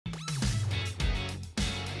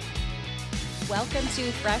welcome to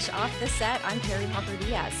Fresh Off the Set. I'm Carrie Hawker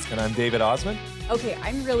Diaz. And I'm David Osmond. Okay,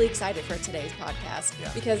 I'm really excited for today's podcast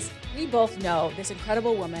because we both know this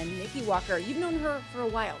incredible woman, Nikki Walker. You've known her for a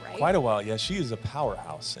while, right? Quite a while, yeah. She is a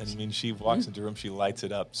powerhouse. And I mean, she walks into a room, she lights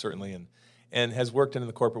it up, certainly, and has worked in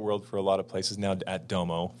the corporate world for a lot of places, now at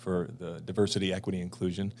Domo for the Diversity, Equity,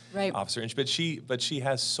 Inclusion Officer. But she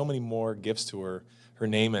has so many more gifts to her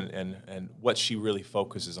name and what she really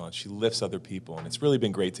focuses on. She lifts other people, and it's really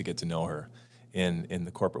been great to get to know her in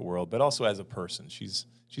the corporate world, but also as a person. She's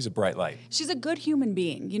a bright light. She's a good human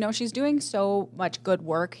being. You know, she's doing so much good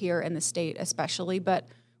work here in the state especially, but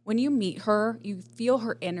when you meet her, you feel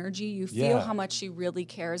her energy. You feel how much she really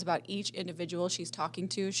cares about each individual she's talking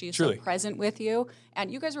to. She is so present with you. And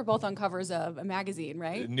you guys were both on covers of a magazine,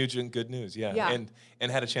 right? Nugent Good News, yeah.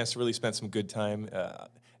 And had a chance to really spend some good time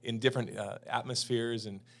in different atmospheres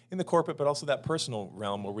and in the corporate, but also that personal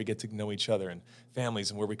realm where we get to know each other and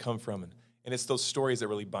families and where we come from. And it's those stories that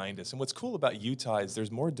really bind us. And what's cool about Utah is there's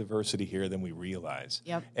more diversity here than we realize.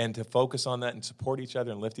 Yep. And to focus on that and support each other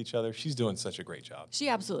and lift each other, she's doing such a great job. She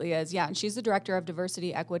absolutely is, yeah. And she's the Director of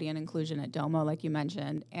Diversity, Equity, and Inclusion at Domo, like you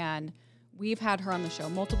mentioned. And we've had her on the show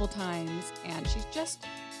multiple times. And she's just,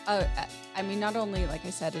 not only, like I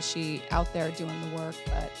said, is she out there doing the work,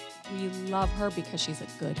 but we love her because she's a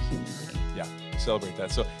good human being. Yeah, celebrate that.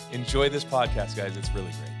 So enjoy this podcast, guys. It's really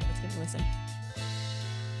great. Let's give it a listen.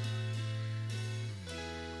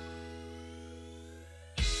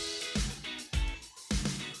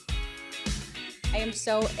 I am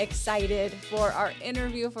so excited for our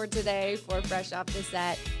interview for today for Fresh Off the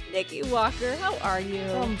Set. Nikki Walker, how are you?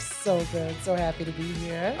 I'm so good. So happy to be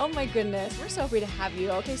here. Oh my goodness. We're so happy to have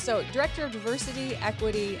you. Okay, so Director of Diversity,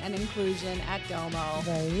 Equity, and Inclusion at Domo.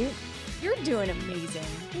 Right. You're doing amazing.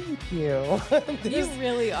 Thank you. You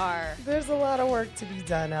really are. There's a lot of work to be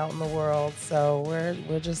done out in the world, so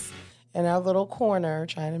we're just in our little corner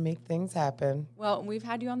trying to make things happen. Well, we've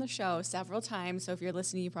had you on the show several times, so if you're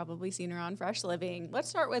listening, you've probably seen her on Fresh Living. Let's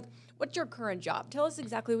start with, what's your current job? Tell us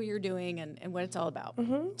exactly what you're doing and what it's all about.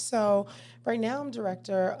 Mm-hmm. So right now I'm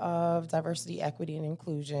Director of Diversity, Equity, and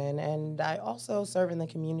Inclusion, and I also serve in the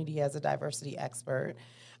community as a diversity expert.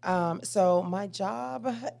 So my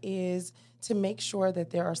job is to make sure that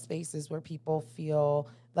there are spaces where people feel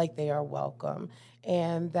like they are welcome.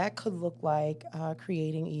 And that could look like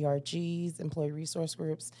creating ERGs, employee resource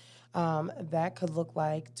groups. That could look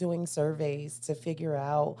like doing surveys to figure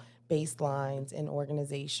out baselines in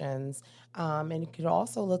organizations. And it could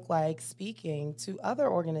also look like speaking to other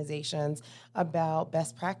organizations about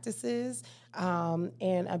best practices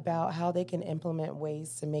and about how they can implement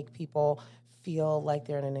ways to make people feel like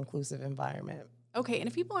they're in an inclusive environment. Okay, and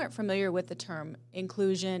if people aren't familiar with the term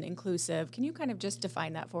inclusion, inclusive, can you kind of just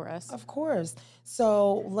define that for us? Of course.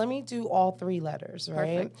 So let me do all three letters,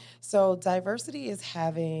 right? Perfect. So diversity is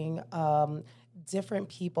having different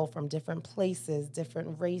people from different places,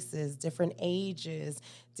 different races, different ages,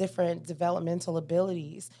 different developmental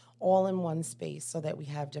abilities, all in one space so that we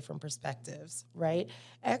have different perspectives, right?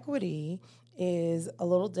 Equity is a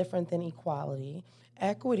little different than equality.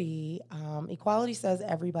 Equity says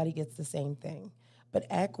everybody gets the same thing. But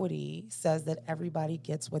equity says that everybody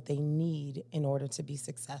gets what they need in order to be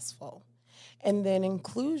successful. And then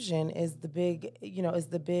inclusion is the big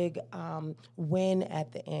win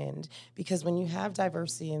at the end. Because when you have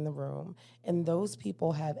diversity in the room and those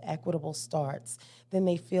people have equitable starts, then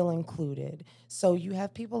they feel included. So you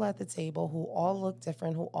have people at the table who all look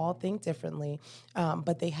different, who all think differently,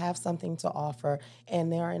 but they have something to offer.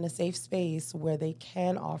 And they are in a safe space where they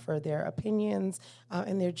can offer their opinions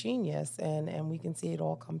and their genius. And we can see it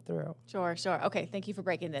all come through. Sure. Okay, thank you for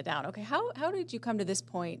breaking that down. Okay, how did you come to this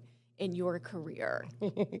point in your career?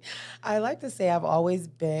 I like to say I've always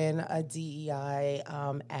been a DEI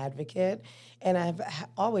advocate, and I've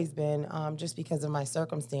always been just because of my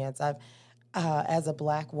circumstance. I've, as a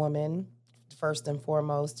Black woman, first and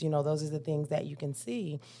foremost, those are the things that you can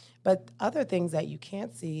see. But other things that you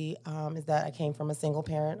can't see is that I came from a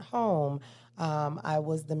single-parent home. I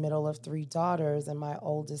was the middle of three daughters, and my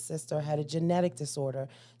oldest sister had a genetic disorder,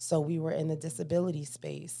 so we were in the disability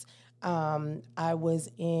space. I was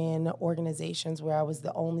in organizations where I was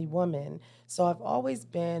the only woman. So I've always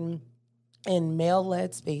been in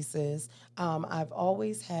male-led spaces. I've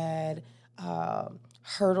always had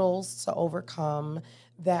hurdles to overcome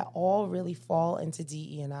that all really fall into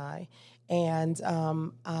DE&I.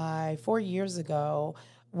 And 4 years ago,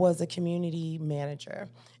 was a community manager.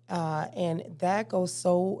 And that goes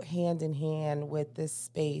so hand in hand with this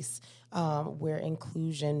space where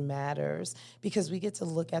inclusion matters, because we get to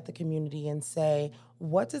look at the community and say,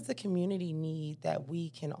 what does the community need that we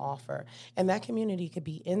can offer? And that community could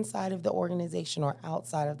be inside of the organization or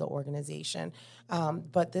outside of the organization.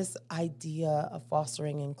 But this idea of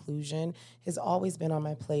fostering inclusion has always been on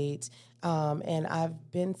my plate. And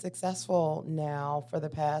I've been successful now for the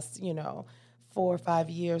past, 4 or 5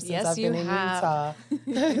 years since I've been in Utah.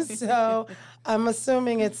 So I'm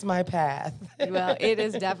assuming it's my path. Well, it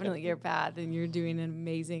is definitely your path, and you're doing an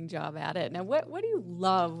amazing job at it. Now, what do you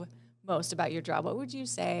love most about your job? What would you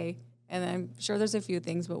say, and I'm sure there's a few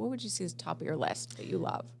things, but what would you say is top of your list that you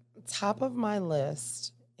love? Top of my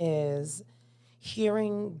list is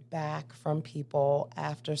hearing back from people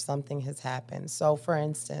after something has happened. So, for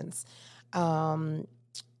instance,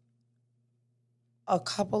 a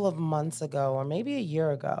couple of months ago, or maybe a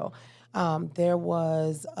year ago, there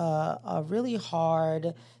was a really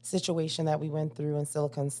hard situation that we went through in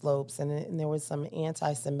Silicon Slopes, and there was some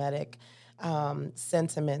anti-Semitic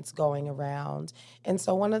sentiments going around. And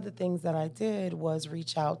so one of the things that I did was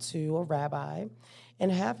reach out to a rabbi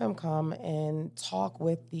and have him come and talk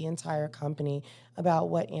with the entire company about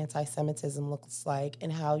what anti-Semitism looks like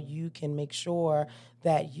and how you can make sure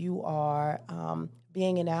that you are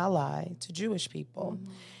being an ally to Jewish people.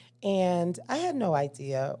 Mm-hmm. And I had no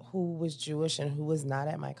idea who was Jewish and who was not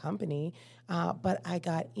at my company, but I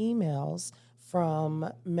got emails from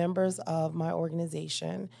members of my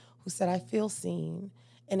organization who said, I feel seen,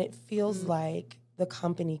 and it feels like the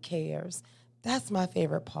company cares. That's my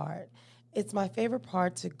favorite part. It's my favorite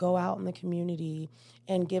part to go out in the community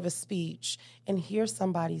and give a speech and hear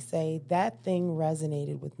somebody say, that thing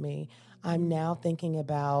resonated with me. I'm now thinking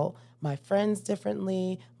about my friends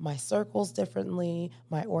differently, my circles differently,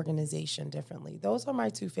 my organization differently. Those are my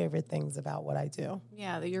two favorite things about what I do.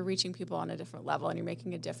 Yeah, that you're reaching people on a different level and you're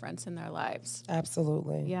making a difference in their lives.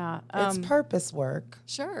 Absolutely. Yeah. It's purpose work.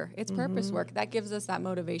 Sure, it's purpose work. That gives us that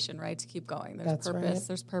motivation, right, to keep going. There's purpose. Right.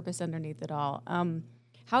 There's purpose underneath it all.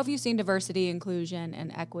 How have you seen diversity, inclusion,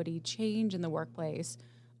 and equity change in the workplace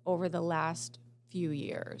over the last few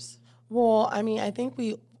years? Well, I mean, I think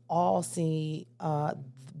we all see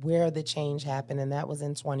where the change happened, and that was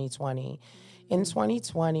in 2020. In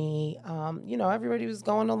 2020, everybody was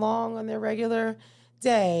going along on their regular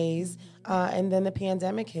days, and then the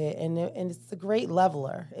pandemic hit, and it's the great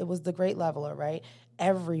leveler. It was the great leveler, right?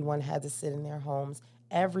 Everyone had to sit in their homes.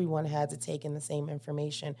 Everyone had to take in the same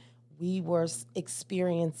information. We were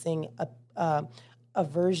experiencing a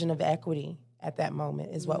version of equity at that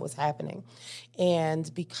moment is what was happening.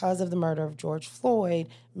 And because of the murder of George Floyd,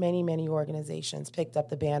 many, many organizations picked up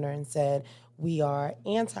the banner and said, we are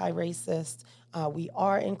anti-racist, we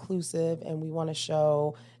are inclusive, and we want to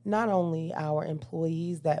show not only our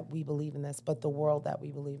employees that we believe in this, but the world that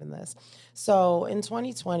we believe in this. So in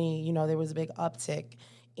 2020, there was a big uptick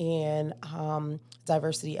in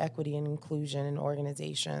diversity, equity, and inclusion in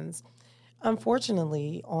organizations.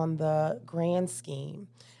 Unfortunately, on the grand scheme,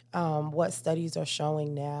 what studies are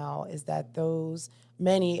showing now is that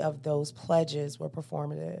many of those pledges were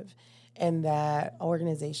performative, and that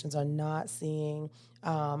organizations are not seeing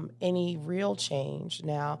any real change.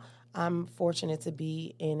 Now, I'm fortunate to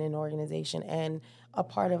be in an organization and a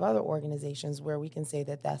part of other organizations where we can say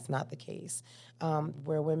that that's not the case,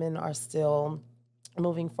 where women are still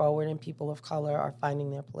moving forward and people of color are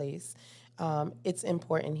finding their place. It's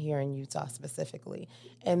important here in Utah specifically.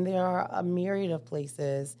 And there are a myriad of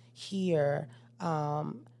places here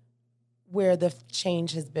where the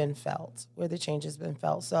change has been felt,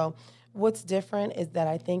 So what's different is that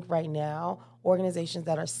I think right now, organizations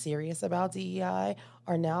that are serious about DEI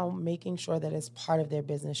are now making sure that it's part of their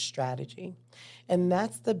business strategy. And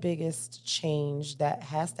that's the biggest change that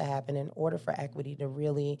has to happen in order for equity to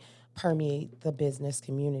really permeate the business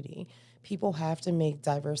community. People have to make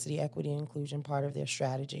diversity, equity, and inclusion part of their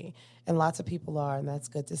strategy. And lots of people are, and that's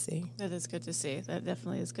good to see. That is good to see. That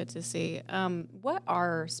definitely is good to see. What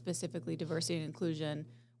are specifically diversity and inclusion?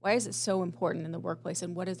 Why is it so important in the workplace,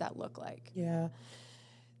 and what does that look like? Yeah.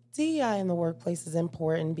 DEI in the workplace is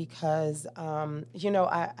important because,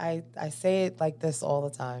 I say it like this all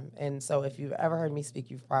the time. And so if you've ever heard me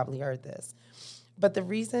speak, you've probably heard this. But the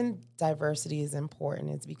reason diversity is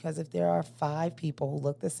important is because if there are 5 people who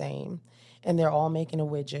look the same and they're all making a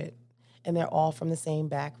widget and they're all from the same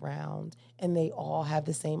background and they all have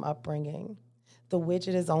the same upbringing, the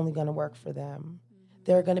widget is only going to work for them. Mm-hmm.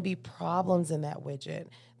 There are going to be problems in that widget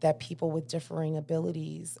that people with differing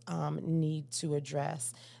abilities need to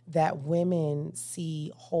address, that women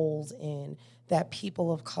see holes in, that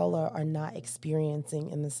people of color are not experiencing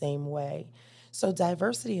in the same way. So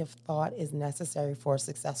diversity of thought is necessary for a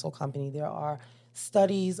successful company. There are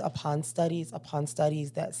studies upon studies upon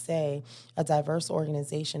studies that say a diverse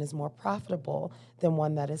organization is more profitable than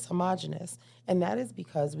one that is homogenous. And that is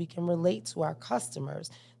because we can relate to our customers.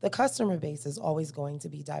 The customer base is always going to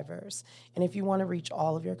be diverse. And if you want to reach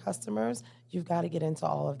all of your customers, you've got to get into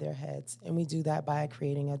all of their heads. And we do that by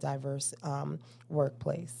creating a diverse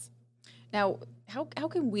workplace. Now, how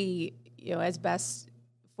can we, as best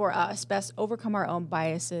overcome our own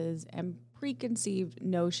biases and preconceived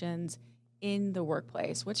notions in the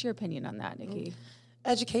workplace? What's your opinion on that, Nikki?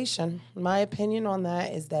 Education. My opinion on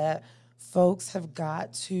that is that folks have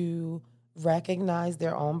got to recognize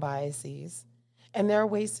their own biases, and there are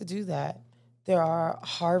ways to do that. There are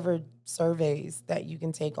Harvard surveys that you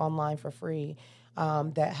can take online for free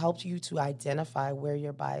that help you to identify where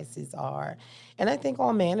your biases are. And I think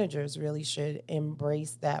all managers really should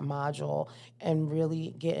embrace that module and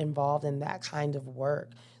really get involved in that kind of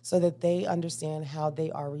work so that they understand how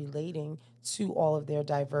they are relating to all of their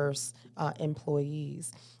diverse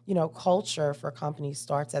employees. Culture for companies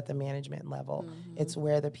starts at the management level. Mm-hmm. It's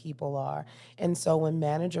where the people are. And so when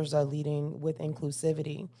managers are leading with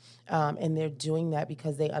inclusivity, and they're doing that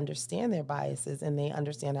because they understand their biases and they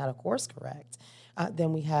understand how to course correct,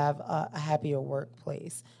 then we have a happier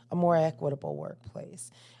workplace, a more equitable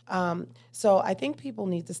workplace. So I think people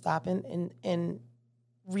need to stop and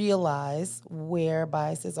realize where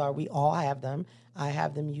biases are. We all have them. I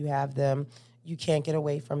have them. You have them. You can't get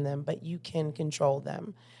away from them, but you can control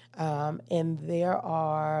them. And there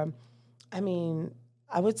are,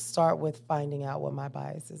 I would start with finding out what my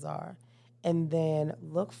biases are, and then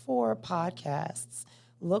look for podcasts,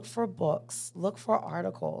 look for books, look for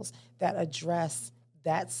articles that address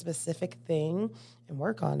that specific thing and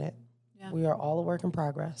work on it. Yeah. We are all a work in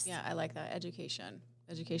progress. Yeah, I like that. Education.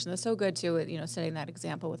 That's so good too. Setting that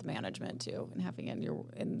example with management too, and having it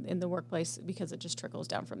in the workplace, because it just trickles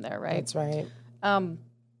down from there, right? That's right.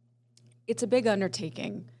 It's a big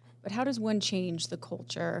undertaking, but how does one change the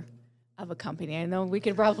culture of a company? I know we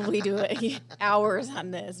could probably do hours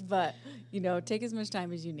on this, but take as much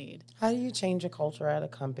time as you need. How do you change a culture at a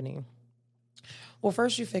company? Well,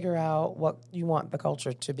 first you figure out what you want the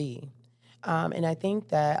culture to be, and I think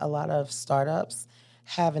that a lot of startups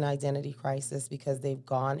have an identity crisis because they've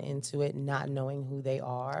gone into it not knowing who they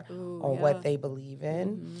are or what they believe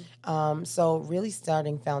in. Mm-hmm. So really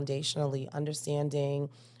starting foundationally, understanding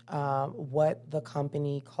what the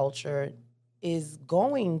company culture is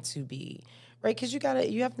going to be, right? Because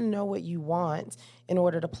you have to know what you want in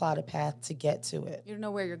order to plot a path to get to it. You don't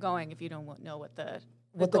know where you're going if you don't know what the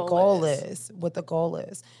goal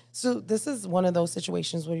is. So this is one of those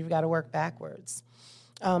situations where you've got to work backwards.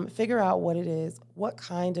 Figure out what it is. What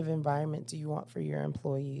kind of environment do you want for your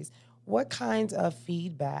employees? What kind of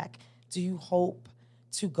feedback do you hope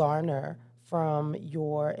to garner from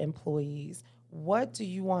your employees? What do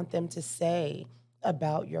you want them to say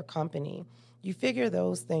about your company? You figure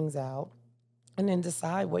those things out and then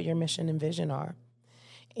decide what your mission and vision are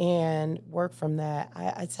and work from that.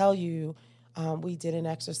 I tell you, we did an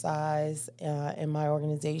exercise in my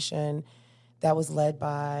organization that was led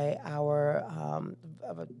by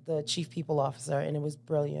the chief people officer, and it was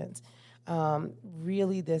brilliant.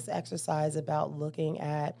 Really, this exercise about looking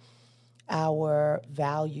at our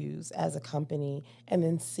values as a company and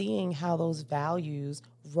then seeing how those values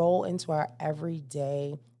roll into our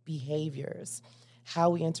everyday behaviors,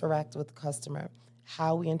 how we interact with the customer,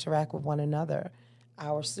 how we interact with one another,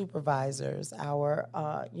 our supervisors, our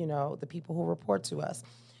the people who report to us.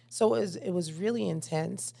 So it was really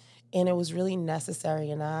intense. And it was really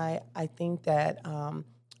necessary, and I think that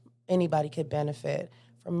anybody could benefit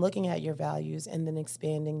from looking at your values and then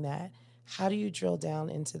expanding that. How do you drill down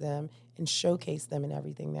into them and showcase them in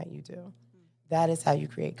everything that you do? That is how you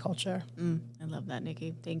create culture. I love that,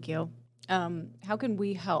 Nikki. Thank you. How can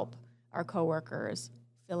we help our coworkers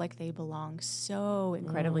feel like they belong? So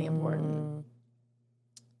incredibly important.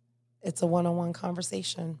 It's a one-on-one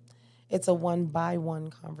conversation. It's a one-by-one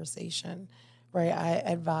conversation. Right, I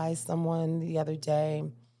advised someone the other day.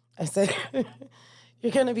 I said,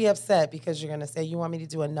 you're going to be upset because you're going to say, you want me to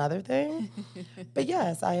do another thing? But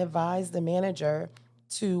yes, I advised the manager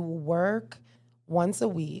to work once a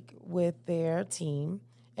week with their team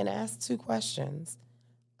and ask 2 questions.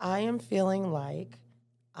 I am feeling like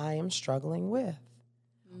I am struggling with.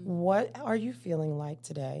 What are you feeling like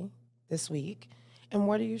today, this week? And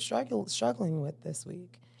what are you struggling with this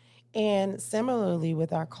week? And similarly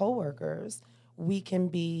with our coworkers, we can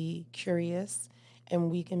be curious and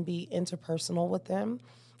we can be interpersonal with them,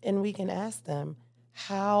 and we can ask them,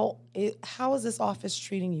 how is this office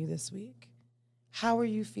treating you this week? How are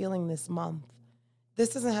you feeling this month? This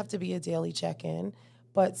doesn't have to be a daily check-in,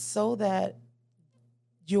 but so that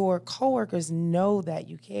your coworkers know that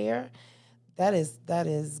you care, that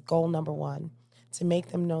is goal number one, to make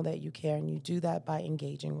them know that you care, and you do that by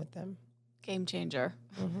engaging with them. Game changer.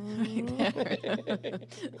 Right there.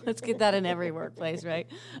 Let's get that in every workplace, right?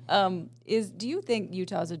 Do you think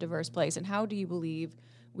Utah is a diverse place, and how do you believe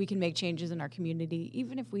we can make changes in our community,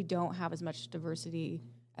 even if we don't have as much diversity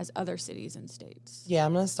as other cities and states? Yeah,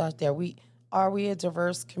 I'm going to start there. Are we a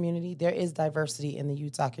diverse community? There is diversity in the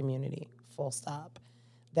Utah community, full stop.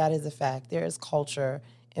 That is a fact. There is culture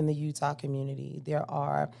in the Utah community. There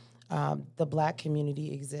are, the Black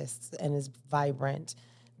community exists and is vibrant.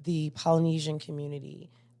 The Polynesian community,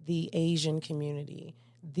 the Asian community,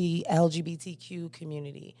 the LGBTQ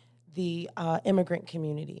community, the immigrant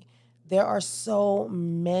community. There are so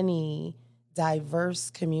many diverse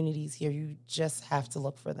communities here. You just have to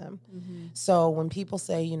look for them. Mm-hmm. So when people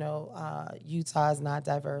say, Utah is not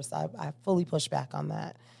diverse, I fully push back on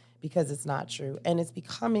that because it's not true. And it's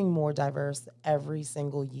becoming more diverse every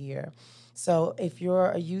single year. So if you're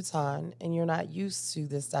a Utahn and you're not used to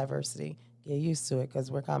this diversity, get used to it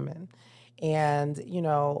because we're coming. And,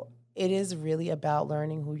 it is really about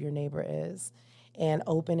learning who your neighbor is and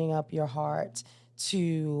opening up your heart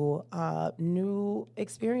to new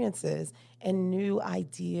experiences and new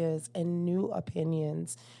ideas and new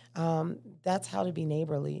opinions. That's how to be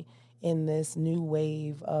neighborly in this new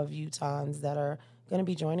wave of Utahns that are going to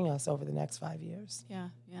be joining us over the next 5 years. Yeah.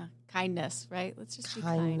 Kindness, right? Let's just be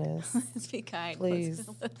kind. Let's be kind. Please.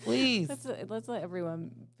 Let's let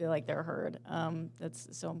everyone feel like they're heard. That's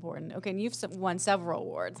so important. Okay, and you've won several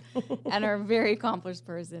awards and are a very accomplished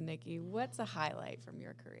person, Nikki. What's a highlight from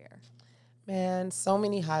your career? Man, so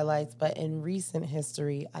many highlights, but in recent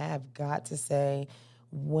history, I have got to say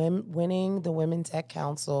winning the Women Tech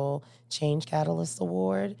Council Change Catalyst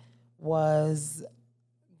Award was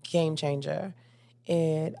game changer.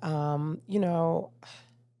 It,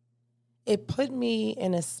 it put me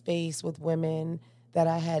in a space with women that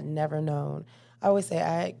I had never known. I always say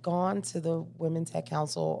I had gone to the Women Tech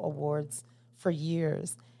Council Awards for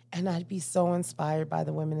years, and I'd be so inspired by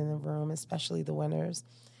the women in the room, especially the winners.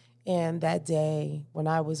 And that day, when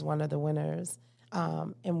I was one of the winners,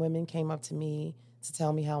 and women came up to me to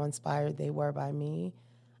tell me how inspired they were by me,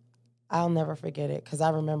 I'll never forget it because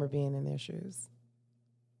I remember being in their shoes.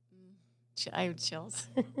 I have chills.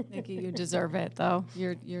 Nikki, you deserve it, though.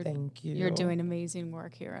 Thank you. You're doing amazing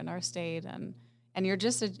work here in our state, and you're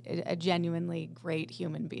just a genuinely great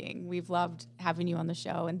human being. We've loved having you on the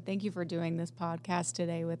show, and thank you for doing this podcast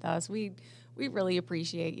today with us. We really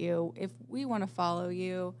appreciate you. If we want to follow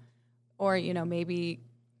you, or maybe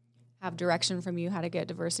have direction from you how to get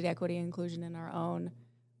diversity, equity, and inclusion in our own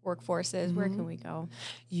workforces, where can we go?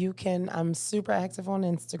 You can. I'm super active on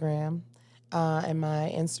Instagram. And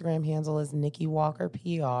my Instagram handle is Nikki Walker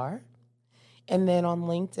PR. And then on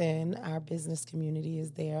LinkedIn, our business community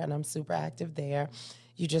is there, and I'm super active there.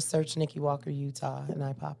 You just search Nikki Walker, Utah, and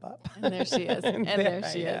I pop up. And there she is. And there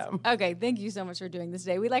she is. Okay, thank you so much for doing this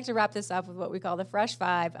today. We'd like to wrap this up with what we call the Fresh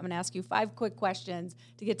Five. I'm going to ask you 5 quick questions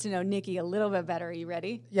to get to know Nikki a little bit better. Are you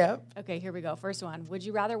ready? Yep. Okay, here we go. First one. Would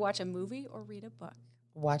you rather watch a movie or read a book?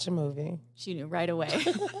 Watch a movie. She knew right away.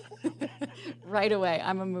 Right away.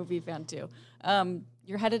 I'm a movie fan, too.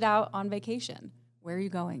 You're headed out on vacation. Where are you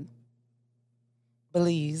going?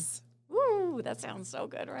 Belize. Ooh, that sounds so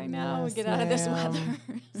good right now. Get out of this weather.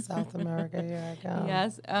 South America, here I go.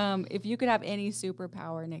 Yes. If you could have any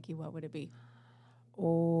superpower, Nikki, what would it be?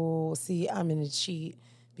 Oh, see, I'm going to cheat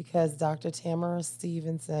because Dr. Tamara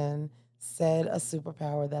Stevenson said a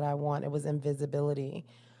superpower that I want. It was invisibility.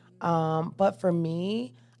 But for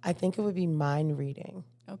me, I think it would be mind reading.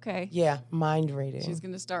 Okay. Yeah, mind reading. She's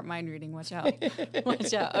going to start mind reading. Watch out.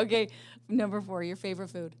 Watch out. Okay. Number 4, your favorite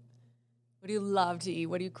food. What do you love to eat?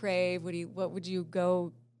 What do you crave? What would you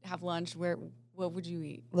go have lunch? What would you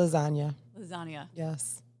eat? Lasagna. Lasagna.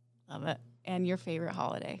 Yes. Love it. And your favorite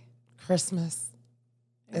holiday? Christmas.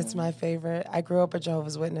 It's my favorite. I grew up a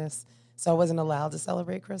Jehovah's Witness, so I wasn't allowed to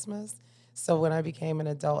celebrate Christmas. So when I became an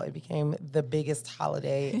adult, it became the biggest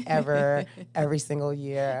holiday ever, every single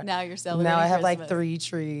year. Now you're celebrating Now I have Christmas. like 3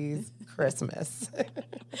 trees, Christmas.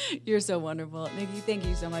 You're so wonderful. Nikki, thank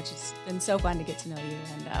you so much. It's been so fun to get to know you.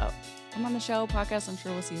 And come on the show, podcast. I'm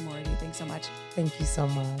sure we'll see more of you. Thanks so much. Thank you so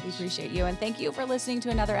much. We appreciate you. And thank you for listening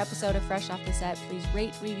to another episode of Fresh Off the Set. Please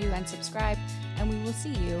rate, review, and subscribe. And we will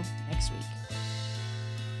see you next week.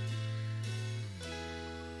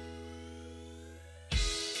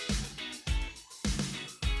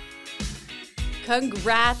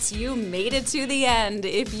 Congrats, you made it to the end.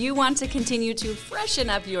 If you want to continue to freshen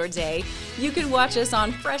up your day, you can watch us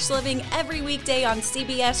on Fresh Living every weekday on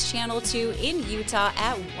CBS Channel 2 in Utah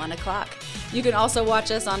at 1 o'clock. You can also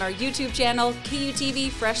watch us on our YouTube channel, KUTV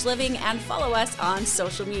Fresh Living, and follow us on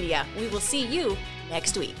social media. We will see you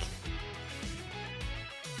next week.